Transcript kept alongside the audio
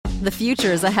The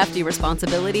future is a hefty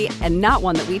responsibility and not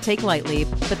one that we take lightly.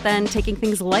 But then taking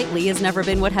things lightly has never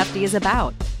been what Hefty is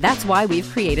about. That's why we've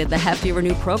created the Hefty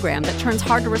Renew program that turns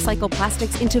hard-to-recycle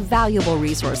plastics into valuable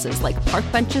resources like park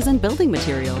benches and building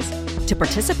materials. To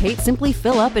participate, simply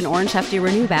fill up an orange Hefty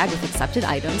Renew bag with accepted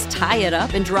items, tie it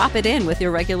up, and drop it in with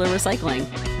your regular recycling.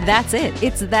 That's it.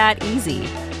 It's that easy.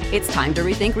 It's time to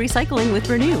rethink recycling with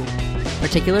Renew.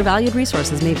 Particular valued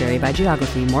resources may vary by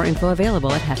geography. More info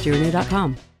available at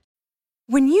heftyrenew.com.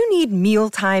 When you need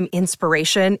mealtime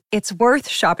inspiration, it's worth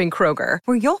shopping Kroger,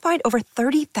 where you'll find over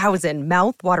 30,000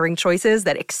 mouth-watering choices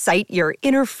that excite your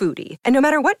inner foodie. And no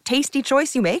matter what tasty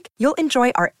choice you make, you'll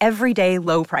enjoy our everyday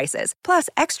low prices, plus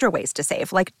extra ways to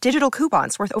save, like digital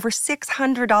coupons worth over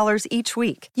 $600 each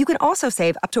week. You can also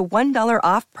save up to $1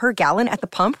 off per gallon at the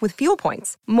pump with fuel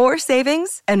points. More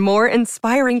savings and more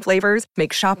inspiring flavors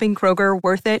make shopping Kroger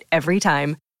worth it every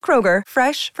time. Kroger,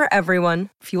 fresh for everyone.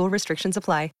 Fuel restrictions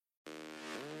apply.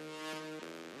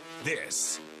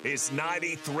 This is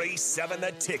 93.7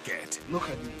 The Ticket. Look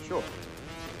at me, sure.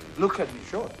 Look at me,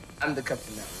 sure. I'm the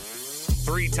captain now.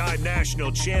 Three-time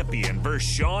national champion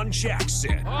Vershawn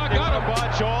Jackson. Oh, got a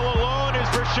bunch all alone is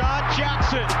Vershawn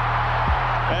Jackson.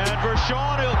 And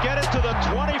Vershawn will get it to the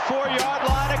 24-yard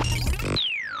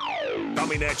line.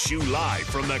 Coming at you live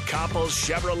from the Coppels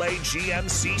Chevrolet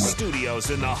GMC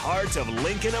studios in the heart of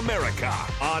Lincoln, America.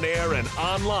 On air and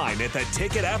online at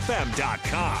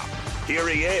theticketfm.com. Here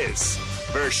he is,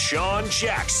 Vershawn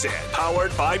Jackson,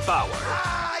 powered by Bauer.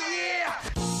 Ah, yeah!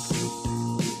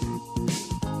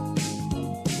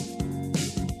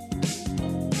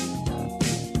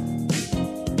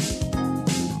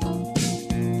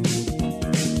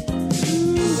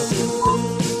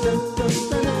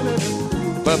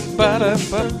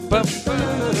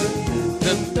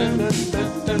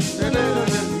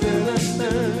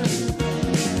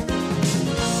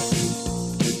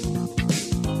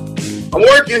 I'm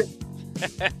working.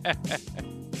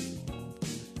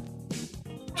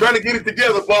 Trying to get it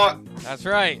together, Bart. That's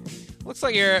right. Looks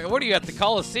like what are you at the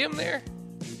Coliseum there?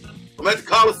 I'm at the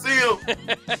Coliseum.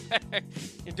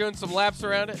 You're doing some laps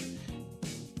around it?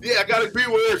 Yeah, I got to be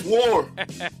where it's warm.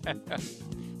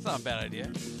 It's not a bad idea.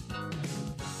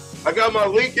 I got my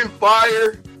Lincoln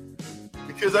Fire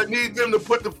because I need them to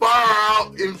put the fire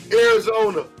out in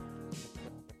Arizona.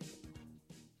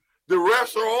 The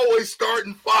refs are always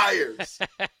starting fires.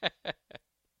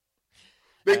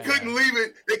 They couldn't leave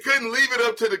it. They couldn't leave it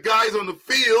up to the guys on the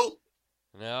field.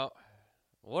 No.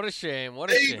 What a shame.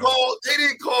 They didn't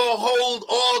call hold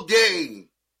all game.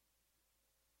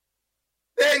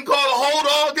 They didn't call a hold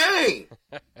all game.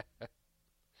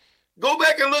 Go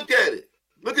back and look at it.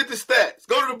 Look at the stats.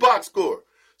 Go to the box score.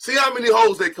 See how many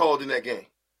holds they called in that game.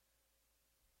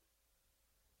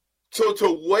 So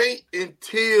to wait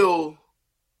until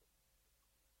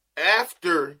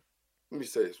after, let me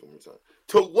say this one more time.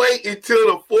 To wait until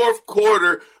the fourth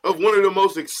quarter of one of the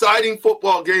most exciting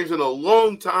football games in a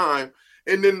long time,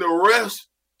 and then the refs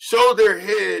show their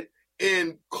head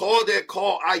and call that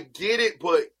call. I get it,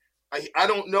 but I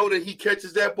don't know that he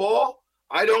catches that ball.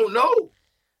 I don't know.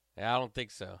 Yeah, I don't think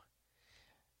so.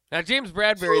 Now, James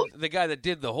Bradbury, the guy that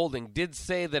did the holding, did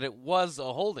say that it was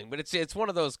a holding, but it's one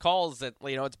of those calls that,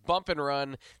 it's bump and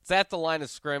run. It's at the line of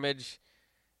scrimmage.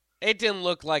 It didn't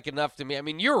look like enough to me. I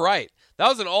mean, you're right. That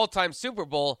was an all-time Super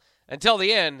Bowl until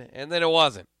the end, and then it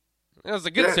wasn't. It was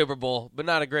a good Super Bowl, but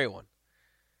not a great one.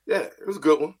 Yeah, it was a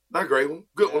good one. Not a great one.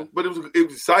 Good one, but it was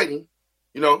exciting.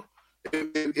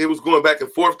 It was going back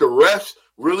and forth. The refs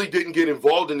really didn't get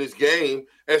involved in this game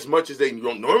as much as they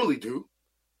normally do.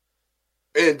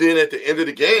 And then at the end of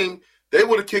the game, they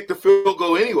would have kicked the field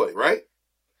goal anyway, right?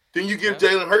 Then you give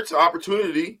Jalen Hurts an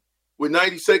opportunity with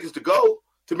 90 seconds to go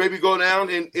to maybe go down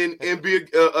and be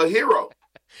a hero.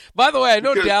 By the way, I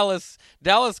know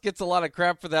Dallas gets a lot of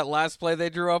crap for that last play they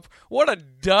drew up. What a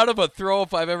dud of a throw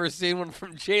if I've ever seen one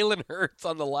from Jalen Hurts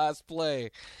on the last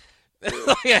play.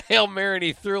 Like a Hail Mary, and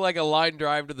he threw like a line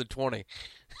drive to the 20.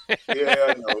 Yeah,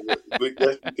 I know. But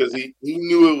that's because he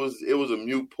knew it was a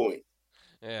moot point.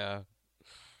 Yeah.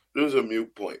 It was a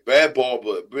moot point. Bad ball,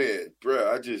 but man,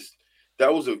 bro,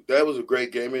 that was a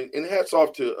great game. And hats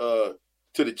off to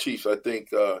the Chiefs. I think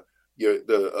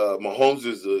Mahomes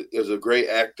is a great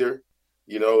actor.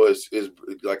 Is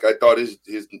like I thought his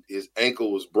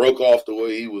ankle was broke off the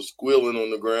way he was squealing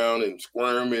on the ground and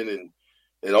squirming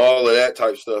and all of that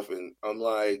type stuff. And I'm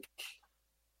like,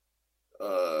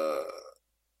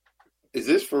 is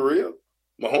this for real?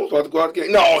 Mahomes about to go out the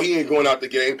game? No, he ain't going out the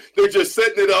game. They're just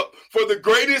setting it up for the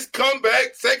greatest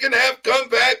second half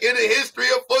comeback in the history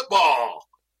of football.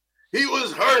 He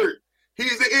was hurt.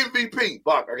 He's the MVP.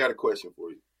 Bach, I got a question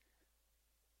for you.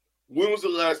 When was the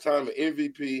last time an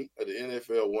MVP of the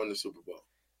NFL won the Super Bowl?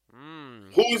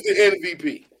 Who is the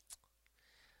MVP?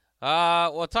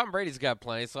 Well, Tom Brady's got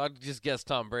plenty, so I'd just guess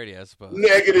Tom Brady, I suppose.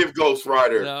 Negative, Ghost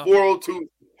Rider. No. 402.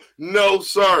 No,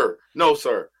 sir. No,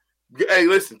 sir. Hey,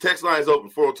 listen, text line is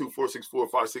open,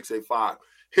 402-464-5685.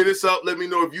 Hit us up. Let me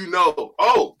know if you know.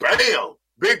 Oh, bam.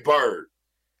 Big Bird.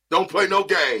 Don't play no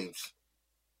games.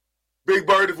 Big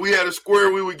Bird, if we had a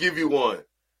square, we would give you one.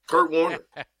 Kurt Warner.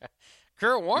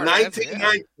 Kurt Warner.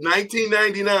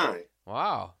 1999.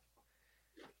 Wow.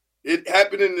 It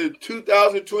happened in the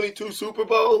 2022 Super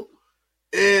Bowl,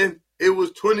 and it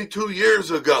was 22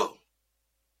 years ago.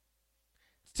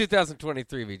 It's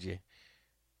 2023, VG.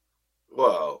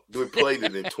 Well, we played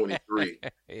it in 23.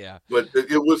 Yeah. But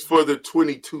it was for the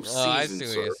 22 season, I see what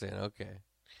sir. you're saying. Okay.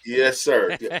 Yes,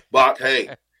 sir. Bach,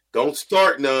 hey, don't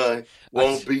start none,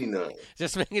 won't be none.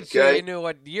 Just making sure you knew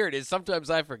what year it is.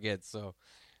 Sometimes I forget, so.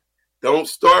 Don't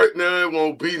start none,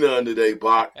 won't be none today,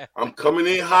 Bach. I'm coming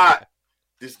in hot.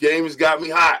 This game has got me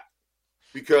hot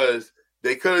because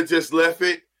they could have just left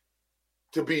it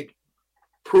to be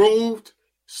proved,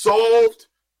 solved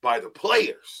by the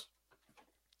players.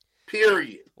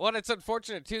 Period. Well, it's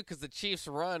unfortunate, too, because the Chiefs'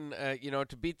 run,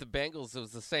 to beat the Bengals, it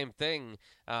was the same thing.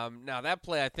 Now, that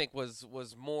play, I think, was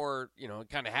more,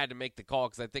 kind of had to make the call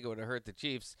because I think it would have hurt the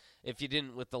Chiefs if you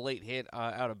didn't with the late hit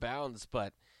out of bounds.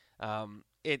 But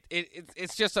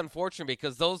it's just unfortunate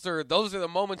because those are the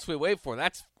moments we wait for.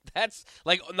 That's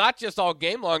like not just all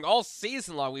game long, all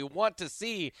season long. We want to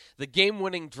see the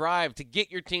game-winning drive to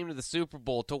get your team to the Super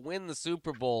Bowl, to win the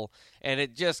Super Bowl, and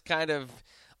it just kind of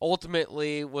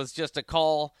ultimately was just a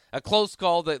close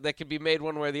call that could be made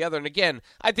one way or the other. And again,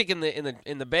 I think in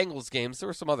the Bengals games there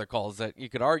were some other calls that you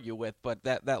could argue with, but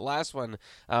that last one,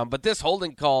 but this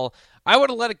holding call, I would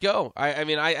have let it go.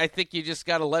 I think you just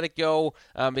got to let it go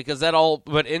because that all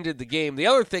but ended the game. The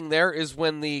other thing there is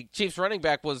when the Chiefs running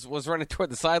back was running toward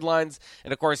the sidelines,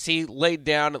 and of course he laid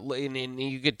down, and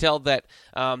you could tell that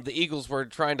the Eagles were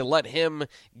trying to let him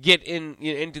get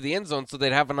into the end zone so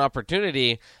they'd have an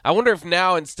opportunity. I wonder if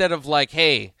now, instead of like,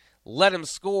 hey, let him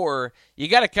score, you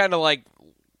got to kind of like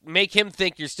make him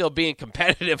think you're still being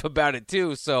competitive about it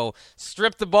too. So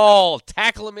strip the ball,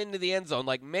 tackle him into the end zone,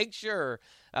 like make sure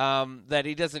that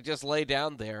he doesn't just lay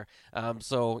down there.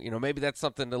 So maybe that's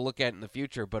something to look at in the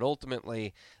future. But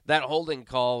ultimately, that holding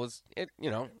call was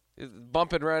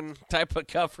bump and run type of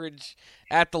coverage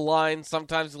at the line.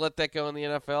 Sometimes you let that go in the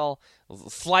NFL.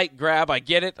 Slight grab, I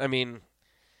get it. I mean,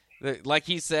 like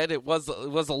he said, it was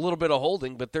a little bit of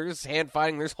holding, but there's hand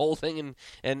fighting, there's holding,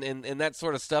 and that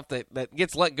sort of stuff that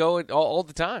gets let go all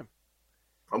the time.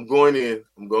 I'm going to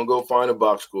go find a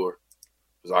box score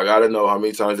because I got to know how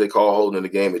many times they call holding in the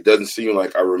game. It doesn't seem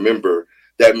like I remember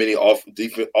that many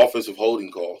offensive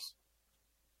holding calls.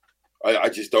 I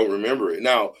just don't remember it.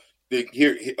 Now,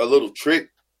 here a little trick,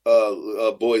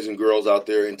 boys and girls out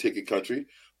there in Ticket Country.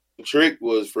 The trick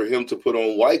was for him to put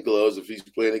on white gloves if he's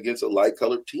playing against a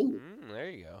light-colored team. There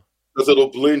you go. Because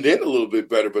it'll blend in a little bit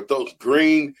better. But those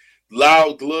green,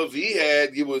 loud gloves he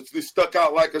had, it stuck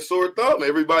out like a sore thumb.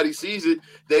 Everybody sees it.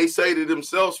 They say to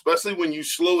themselves, especially when you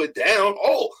slow it down,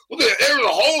 oh, look at there's a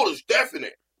hole. It's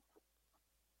definite.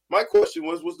 My question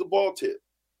was the ball tip?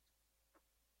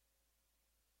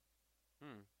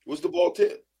 Was the ball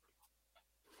tip?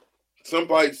 Some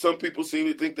people seem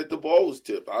to think that the ball was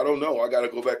tipped. I don't know. I got to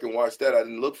go back and watch that. I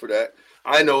didn't look for that.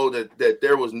 I know that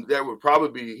there would probably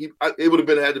be it would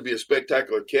have had to be a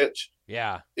spectacular catch.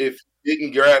 Yeah. If he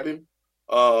didn't grab him,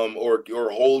 or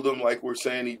hold him like we're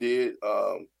saying he did.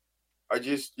 I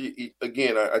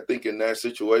think in that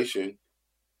situation,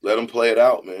 let him play it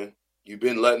out, man. You've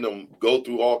been letting them go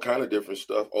through all kind of different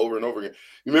stuff over and over again.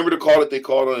 You remember the call that they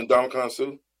called on Ndamukong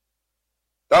Suh?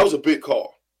 That was a big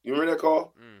call. You remember that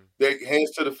call? Their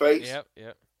hands to the face?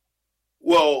 Yep.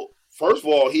 Well, first of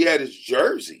all, he had his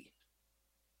jersey.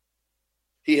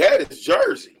 He didn't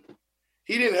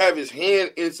have his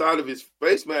hand inside of his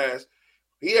face mask.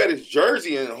 He had his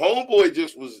jersey, and homeboy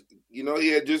just was, he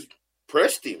had just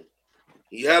pressed him.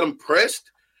 He had him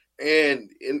pressed, and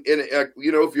if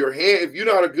you don't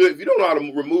know how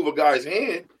to remove a guy's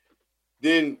hand,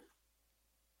 then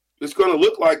it's going to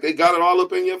look like they got it all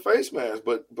up in your face mask.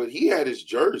 But he had his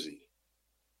jersey.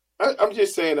 I'm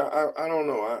just saying. I don't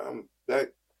know. That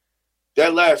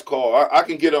last call. I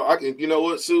can get. I can. You know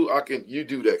what, Sue? You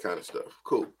do that kind of stuff.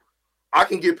 Cool. I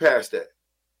can get past that,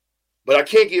 but I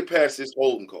can't get past this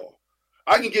holding call.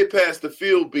 I can get past the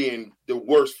field being the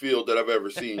worst field that I've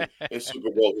ever seen in Super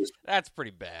Bowl history. That's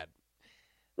pretty bad,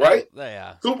 right?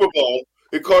 Yeah. Super Bowl.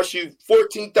 It costs you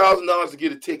 $14,000 to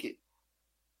get a ticket,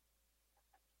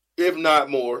 if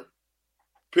not more,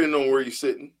 depending on where you're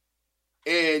sitting.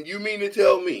 And you mean to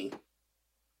tell me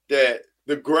that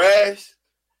the grass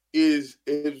is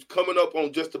coming up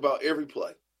on just about every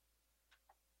play?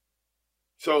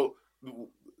 So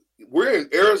we're in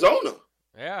Arizona.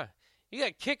 Yeah. You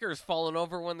got kickers falling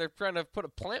over when they're trying to put a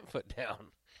plant foot down.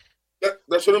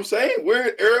 That's what I'm saying. We're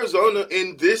in Arizona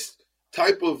in this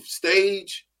type of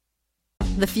stage.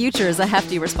 The future is a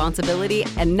hefty responsibility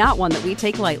and not one that we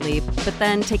take lightly, but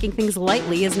then taking things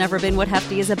lightly has never been what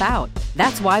Hefty is about.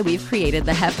 That's why we've created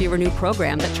the Hefty Renew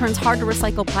program that turns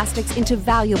hard-to-recycle plastics into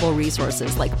valuable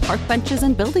resources like park benches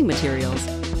and building materials.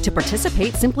 To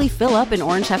participate, simply fill up an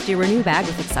orange Hefty Renew bag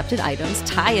with accepted items,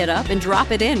 tie it up, and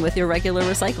drop it in with your regular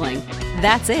recycling.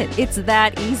 That's it. It's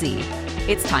that easy.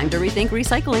 It's time to rethink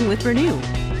recycling with Renew.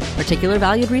 Particular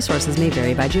valued resources may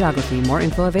vary by geography. More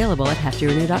info available at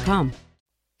heftyrenew.com.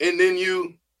 And then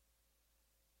you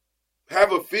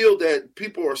have a field that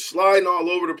people are sliding all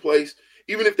over the place.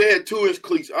 Even if they had 2-inch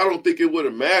cleats, I don't think it would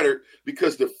have mattered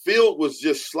because the field was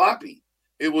just sloppy.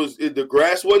 The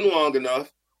grass wasn't long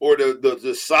enough, or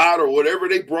the sod or whatever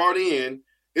they brought in,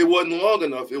 it wasn't long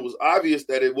enough. It was obvious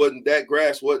that that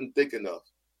grass wasn't thick enough,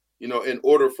 in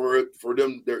order for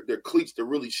them their cleats to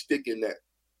really stick in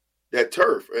that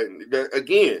turf. And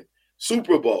again,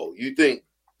 Super Bowl, you think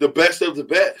the best of the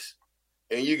best.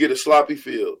 And you get a sloppy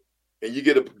field, and you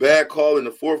get a bad call in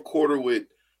the fourth quarter with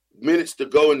minutes to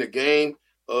go in the game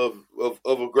of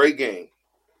a great game.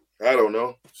 I don't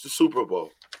know. It's the Super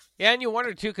Bowl. Yeah, and you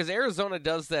wonder, too, because Arizona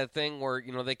does that thing where,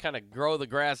 they kind of grow the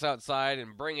grass outside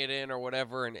and bring it in or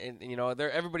whatever, and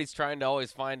everybody's trying to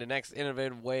always find the next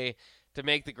innovative way to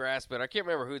make the grass better. I can't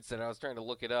remember who said it. I was trying to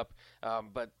look it up,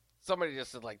 but somebody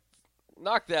just said,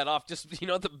 knock that off. Just,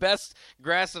 the best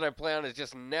grass that I play on is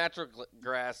just natural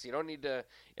grass. You don't need to,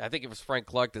 I think it was Frank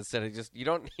Clark that said it, you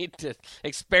don't need to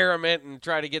experiment and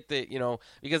try to get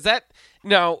because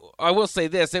I will say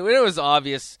this, it was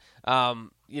obvious,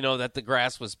 that the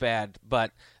grass was bad,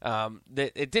 but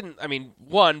it didn't,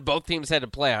 one, both teams had to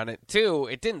play on it. Two,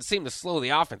 it didn't seem to slow the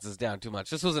offenses down too much.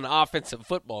 This was an offensive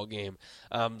football game.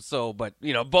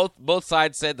 Both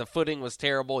sides said the footing was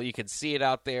terrible. You could see it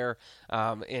out there.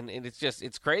 And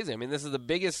it's crazy. This is the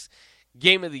biggest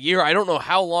game of the year. I don't know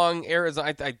how long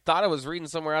Arizona, I thought I was reading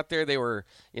somewhere out there they were,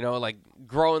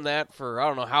 growing that for I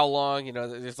don't know how long,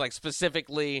 it's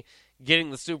specifically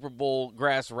getting the Super Bowl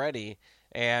grass ready.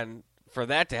 And for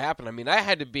that to happen, I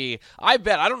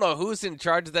don't know who's in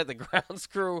charge of that, the grounds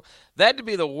crew. That had to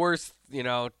be the worst,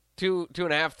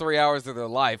 2.5, 3 hours of their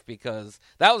life, because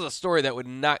that was a story that would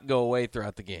not go away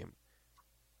throughout the game.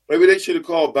 Maybe they should have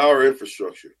called Bauer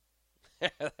Infrastructure.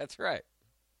 That's right.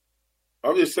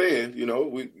 I'm just saying,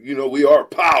 we are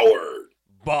powered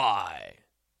by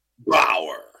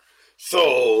Bauer.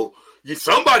 So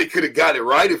somebody could have got it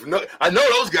right. I know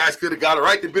those guys could have got it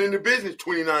right. They've been in the business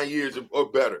 29 years or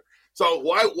better. So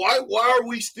why are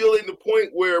we still in the point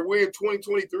where we're in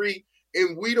 2023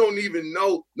 and we don't even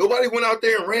know? Nobody went out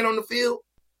there and ran on the field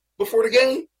before the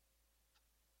game.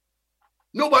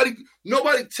 Nobody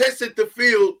tested the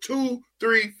field 2,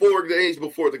 3, 4 days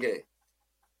before the game.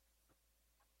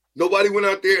 Nobody went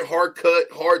out there hard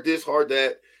cut, hard this, hard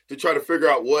that to try to figure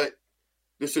out what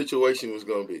the situation was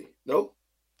going to be. No?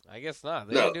 I guess not.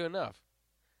 They didn't do enough.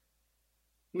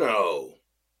 No,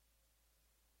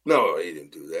 they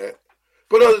didn't do that.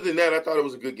 But other than that, I thought it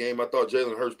was a good game. I thought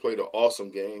Jalen Hurts played an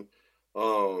awesome game.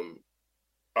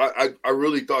 I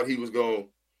really thought he was going to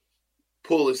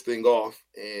pull this thing off.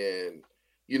 And,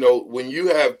 when you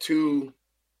have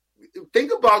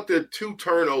think about the 2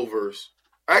 turnovers,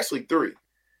 actually 3.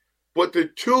 But the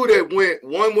 2 that went,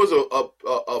 one was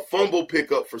a fumble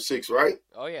pickup for 6, right?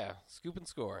 Oh, yeah. Scoop and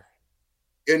score.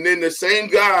 And then the same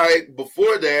guy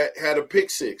before that had a pick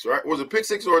 6, right? Was it pick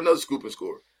 6 or another scoop and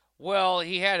score? Well,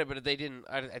 he had it, but they didn't.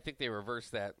 I think they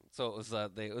reversed that, so it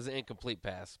was an incomplete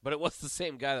pass. But it was the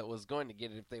same guy that was going to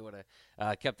get it if they would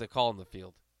have kept the call in the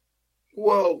field.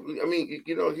 Well,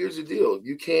 here's the deal: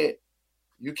 you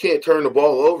can't turn the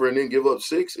ball over and then give up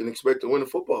 6 and expect to win a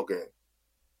football game.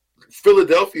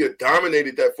 Philadelphia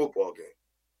dominated that football game.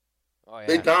 Oh yeah,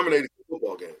 they dominated the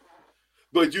football game.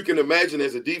 But you can imagine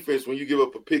as a defense, when you give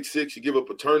up a pick 6, you give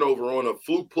up a turnover on a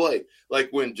fluke play, like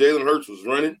when Jalen Hurts was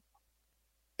running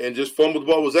and just fumbled the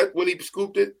ball. Was that when he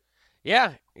scooped it?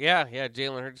 Yeah.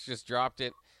 Jalen Hurts just dropped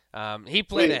it. He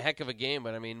played a heck of a game,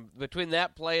 but between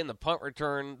that play and the punt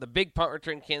return, the big punt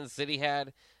return Kansas City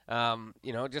had,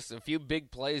 Just a few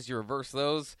big plays, you reverse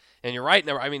those, and you're right.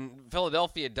 I mean,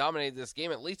 Philadelphia dominated this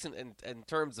game, at least in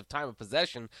terms of time of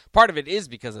possession. Part of it is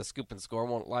because a scoop and score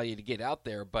won't allow you to get out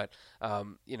there, but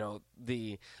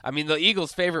the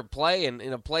Eagles' favorite play, and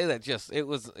in a play that it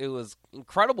was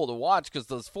incredible to watch, because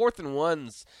those 4th and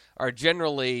 1s are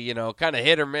generally kind of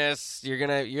hit or miss. You're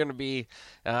gonna be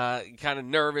kind of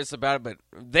nervous about it, but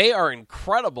they are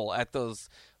incredible at those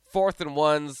 4th and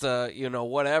 1s,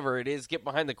 whatever it is, get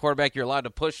behind the quarterback. You're allowed to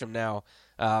push them now.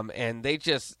 And they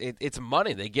it's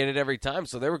money. They get it every time.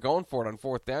 So they were going for it on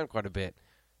 4th down quite a bit.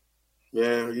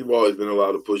 Yeah, you've always been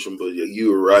allowed to push them, but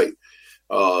you were right.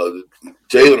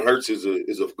 Jalen Hurts is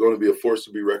going to be a force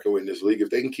to be reckoned with in this league. If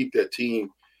they can keep that team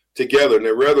together, and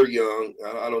they're rather young.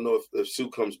 I don't know if Sue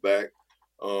comes back.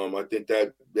 I think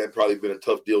that probably been a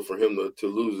tough deal for him to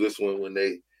lose this one when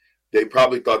they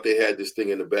probably thought they had this thing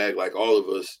in the bag, like all of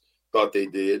us thought they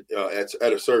did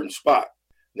at a certain spot.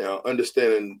 Now,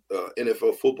 understanding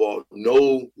NFL football,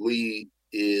 no league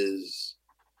is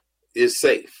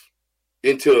safe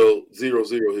until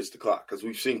 0-0 hits the clock, because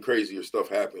we've seen crazier stuff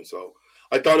happen. So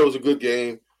I thought it was a good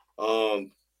game. I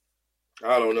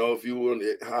don't know if you want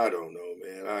it. I don't know,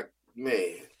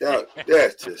 man.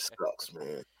 That just sucks,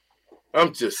 man.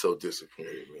 I'm just so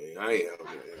disappointed, man. I am,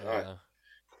 man.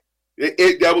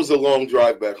 That was a long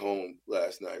drive back home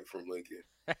last night from Lincoln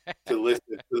to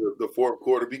listen to the 4th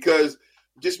quarter, because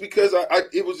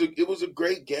it was a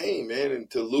great game, man, and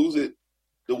to lose it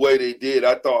the way they did,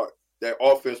 I thought that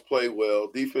offense played well,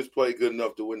 defense played good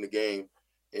enough to win the game,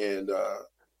 and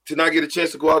to not get a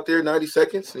chance to go out there 90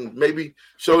 seconds and maybe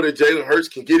show that Jalen Hurts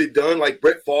can get it done like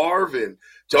Brett Favre and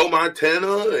Joe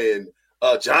Montana and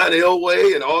John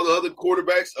Elway and all the other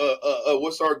quarterbacks.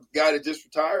 What's our guy that just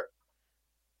retired?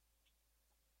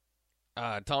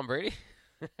 Tom Brady.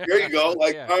 There you go,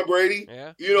 like yeah. Tom Brady.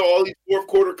 Yeah. All these 4th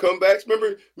quarter comebacks.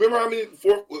 Remember how many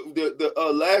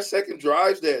the last second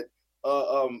drives that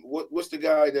what's the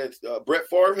guy that Brett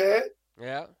Favre had?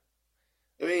 Yeah.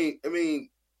 I mean,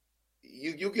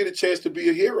 you get a chance to be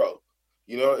a hero,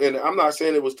 and I'm not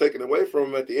saying it was taken away from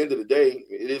him. At the end of the day,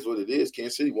 it is what it is.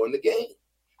 Kansas City won the game.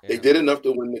 Yeah. They did enough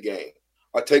to win the game.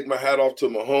 I take my hat off to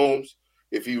Mahomes.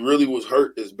 If he really was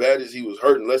hurt as bad as he was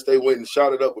hurt, unless they went and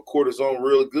shot it up with cortisone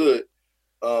real good,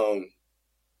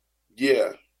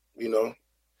 Yeah,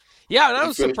 and I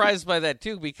was surprised by that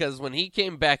too, because when he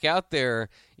came back out there,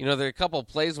 there are a couple of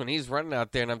plays when he's running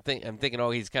out there, and I'm thinking,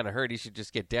 oh, he's kind of hurt. He should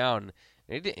just get down.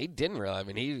 And he didn't really. I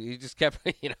mean, he just kept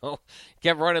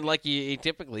kept running like he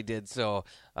typically did. So,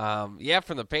 from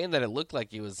the pain that it looked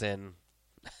like he was in,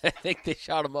 I think they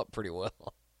shot him up pretty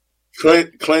well.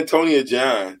 Clantonia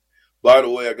John. By the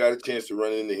way, I got a chance to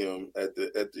run into him at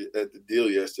the deal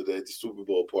yesterday at the Super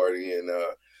Bowl party, and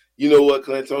you know what,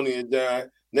 Clantonia John?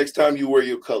 Next time you wear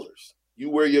your colors, you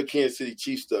wear your Kansas City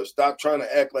Chiefs stuff. Stop trying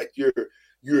to act like you're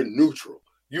neutral.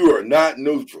 You are not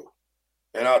neutral.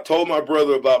 And I told my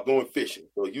brother about going fishing,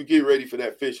 so you get ready for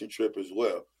that fishing trip as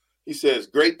well. He says,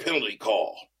 "Great penalty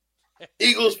call."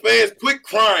 Eagles fans, quit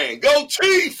crying. Go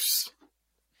Chiefs!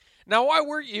 Now, why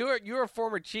were you're a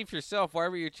former Chief yourself? Why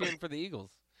were you cheering for the Eagles?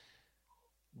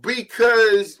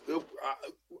 Because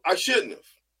I shouldn't have,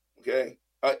 okay?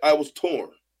 I was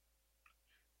torn.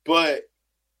 But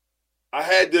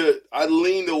I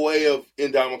leaned away of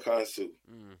Ndamukong Suh.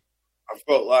 I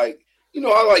felt like,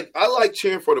 I like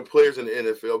cheering for the players in the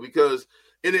NFL, because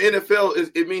in the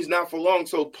NFL, it means not for long.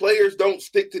 So players don't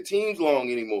stick to teams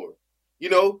long anymore.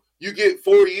 You get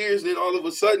 4 years, and then all of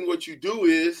a sudden what you do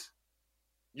is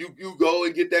you go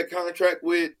and get that contract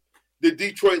with the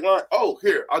Detroit Lions. Oh,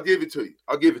 here, I'll give it to you.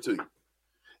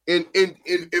 And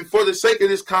for the sake of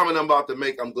this comment I'm about to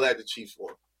make, I'm glad the Chiefs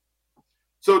won.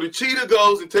 So the Cheetah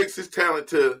goes and takes his talent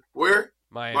to where?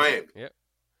 Miami. Yep.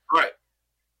 Right.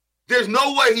 There's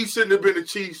no way he shouldn't have been the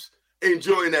Chiefs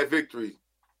enjoying that victory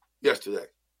yesterday.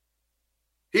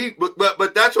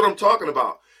 But that's what I'm talking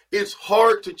about. It's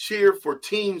hard to cheer for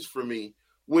teams for me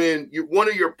when one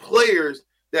of your players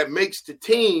that makes the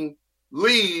team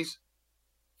leaves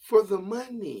for the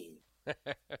money.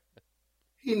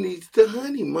 He needs the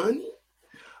honey money.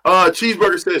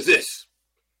 Cheeseburger says this.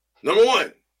 Number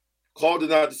one, call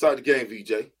did not decide the game,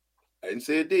 VJ. I didn't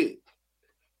say it did.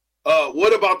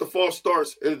 What about the false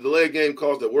starts and the delayed game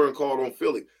calls that weren't called on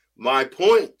Philly? My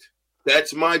point.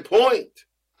 That's my point.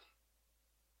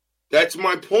 That's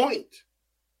my point.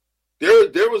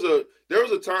 There was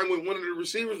a time when one of the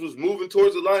receivers was moving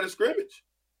towards the line of scrimmage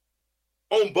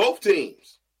on both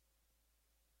teams.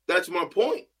 That's my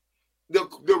point. The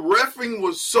reffing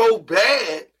was so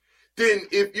bad, then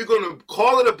if you're going to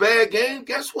call it a bad game,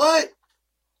 guess what?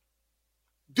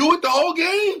 Do it the whole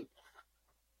game.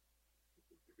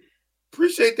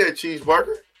 Appreciate that,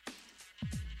 Cheeseburger.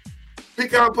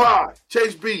 Pecan pie,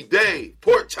 Chase B, Dave,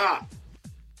 pork chop.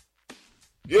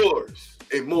 Yours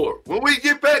and more. When we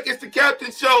get back, it's the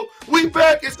Captain Show. We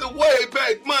back. It's the Way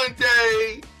Back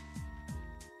Monday.